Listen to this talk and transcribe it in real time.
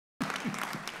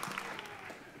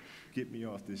get me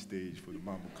off this stage before the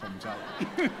mama comes out.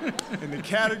 In the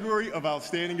category of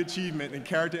Outstanding Achievement in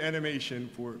Character Animation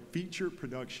for Feature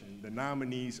Production, the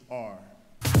nominees are...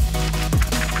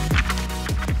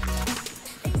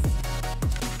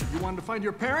 You wanted to find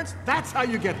your parents? That's how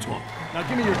you get taught. Now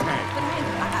give me your tag. But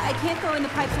Hank, I can't go in the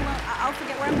pipes alone. I'll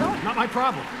forget where I'm going. Not my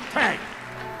problem. Tag!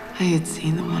 I had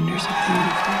seen the wonders of the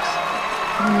universe.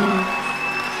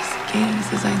 His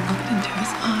gaze as I looked into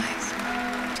his eyes.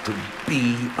 To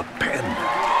be a panda,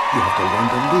 you have to learn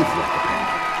to live like a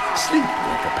panda, sleep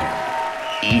like a panda,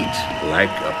 eat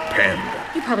like a panda.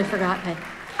 You probably forgot, but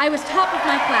I was top of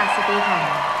my class at the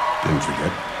academy. Don't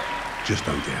forget, just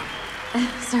don't care.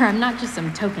 Sir, I'm not just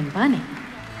some token bunny.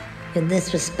 You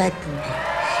disrespected me.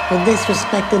 You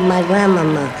disrespected my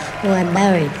grandmama, who I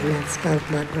buried in that skunk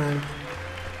butt run.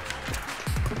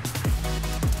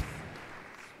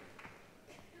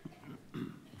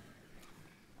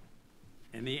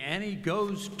 And the Annie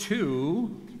goes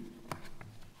to...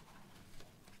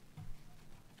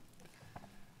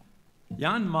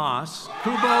 Jan Maas,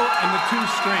 Kubo, and the Two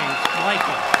Strings,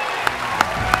 Laika.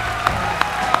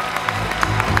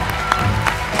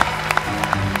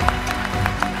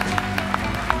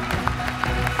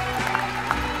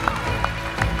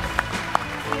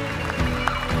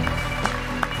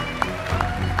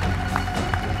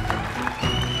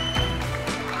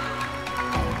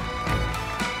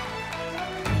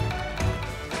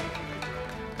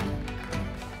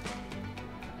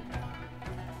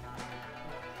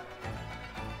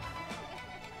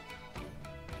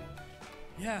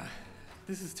 Yeah,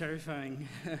 this is terrifying.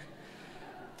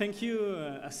 Thank you,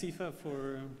 Asifa,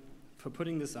 for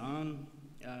putting this on,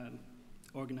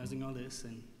 organizing all this,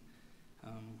 and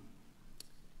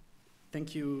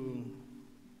thank you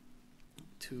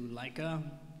to Laika.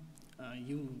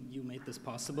 You made this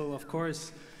possible. Of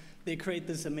course, they create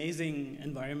this amazing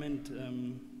environment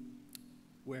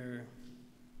where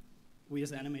we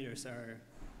as animators are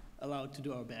allowed to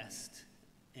do our best,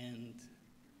 and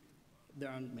there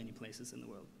aren't many places in the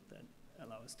world that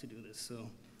allow us to do this.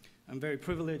 So I'm very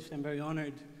privileged, I'm very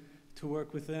honored to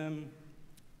work with them.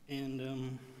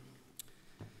 And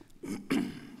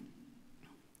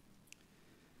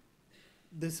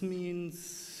this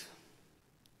means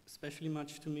especially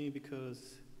much to me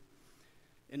because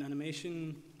in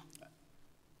animation,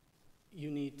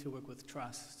 you need to work with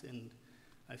trust, and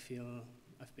I feel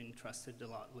I've been trusted a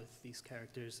lot with these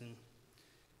characters. And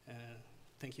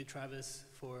thank you, Travis,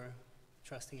 for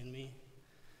trusting in me.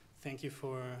 Thank you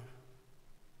for,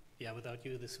 without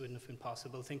you, this wouldn't have been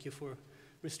possible. Thank you for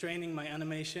restraining my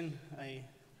animation. I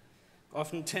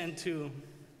often tend to,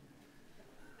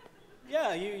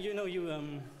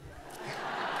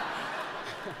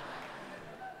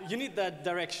 you need that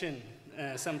direction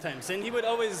sometimes. And he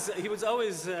was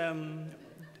always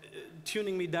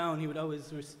tuning me down. He would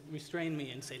always restrain me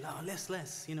and say, no, less,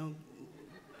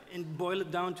 and boil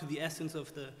it down to the essence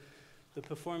of the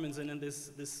performance. And in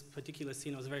this particular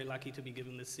scene, I was very lucky to be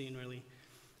given this scene, really.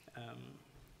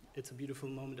 It's a beautiful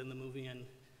moment in the movie, and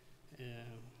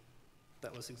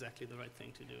that was exactly the right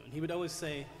thing to do. And he would always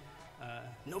say,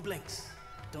 no blinks,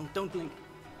 don't blink.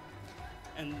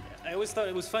 And I always thought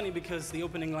it was funny because the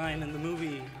opening line in the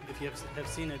movie, if you have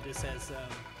seen it, it says,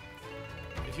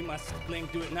 if you must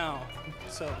blink, do it now.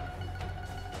 So,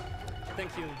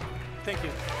 thank you.